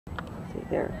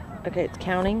there. Okay, it's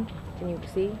counting. Can you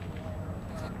see?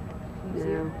 Can you see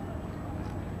her?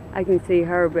 I can see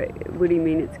her, but what do you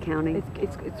mean it's counting?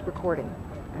 It's recording.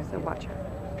 Okay. So watch her.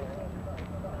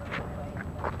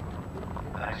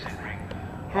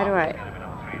 How do I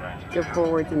go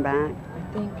forwards and back? I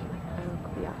think,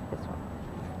 yeah, this one.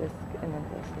 This, and then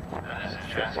this is that.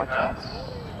 So watch that.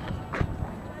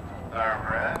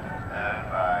 Thoroughbred, and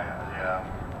by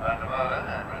Vandermolen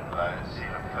and written by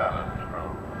Stephen Fallon from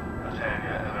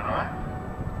Batavia, Illinois.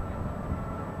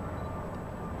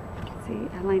 See,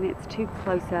 Elaine, it's too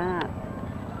close up.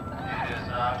 It is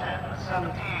now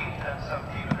 10:17 and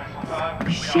 17 official time.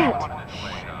 Shit!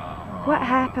 What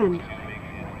happened?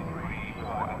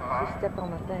 She stepped on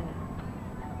the thing.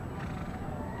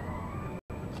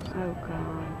 Oh,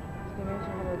 God. Can you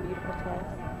imagine having a beautiful test?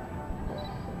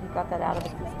 He got that out of the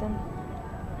system.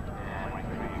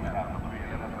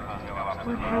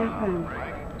 What happened?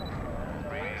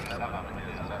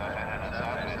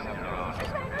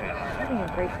 Having a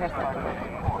great test like that.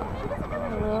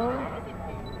 Hello?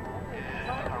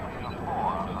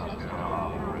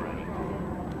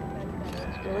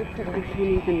 It's really pretty. I can't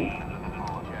even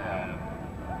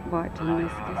watch on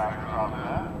this.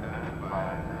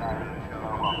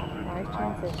 Nice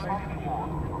transition.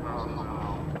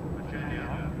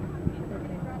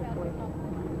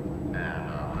 And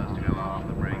let's go off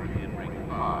the break in ring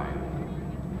 5.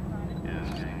 Is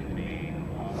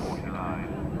B49.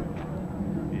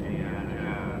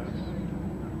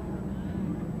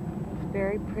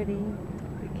 Very pretty.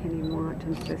 I can't even watch.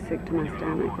 I'm so sick to my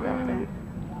stomach about that.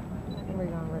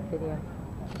 We're on with video.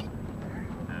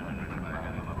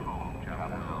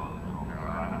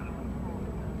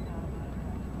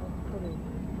 Pretty.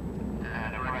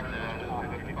 And directed at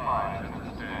 455 to the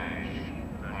stage.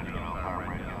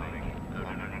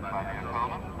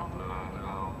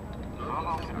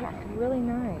 It's really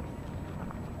nice.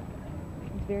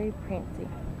 It's very prancy.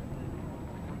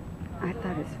 I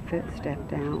thought his foot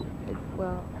stepped out.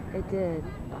 Well, it did.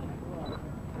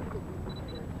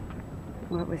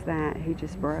 What was that? He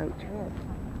just broke. Trip.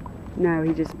 No,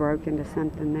 he just broke into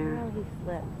something there. No, he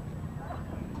slipped.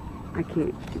 I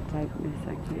can't take this.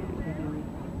 I can't get any.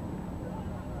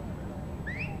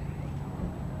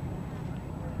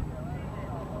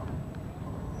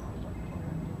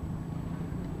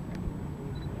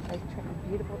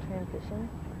 Beautiful transition.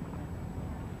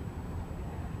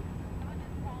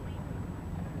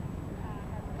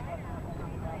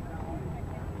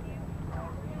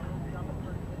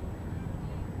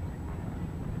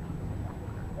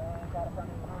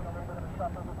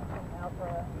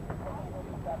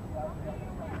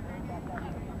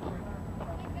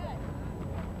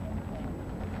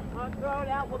 I'll throw it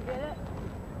out, we'll get it.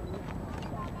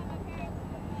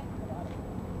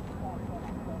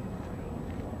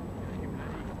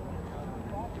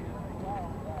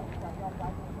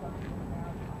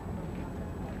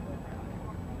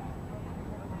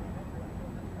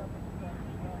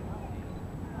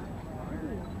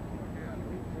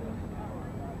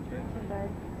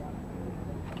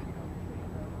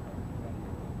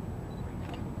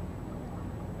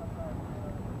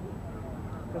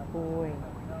 Good boy.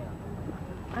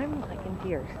 I'm like in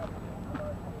tears.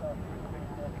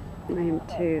 I am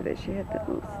too, that she had that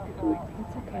little.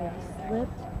 It's okay. He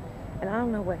slipped, and I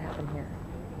don't know what happened here.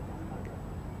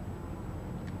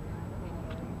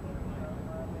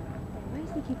 Why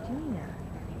does he keep doing that?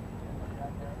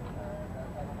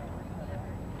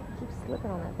 He keeps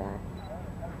slipping on that back.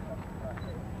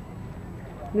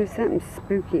 There's something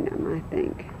spooking him, I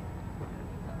think.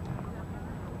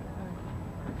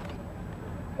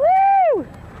 Woo!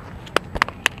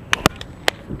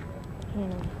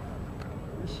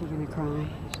 Is she gonna cry?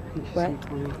 What? She's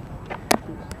crying.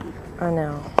 I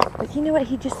know. But you know what?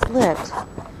 He just slipped.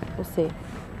 We'll see.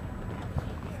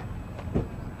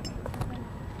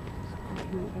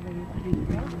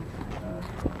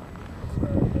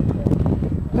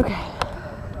 Okay.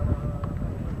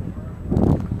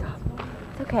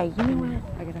 It's okay. You know what?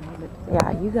 I gotta hold it.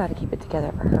 Yeah, you gotta keep it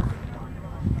together for her.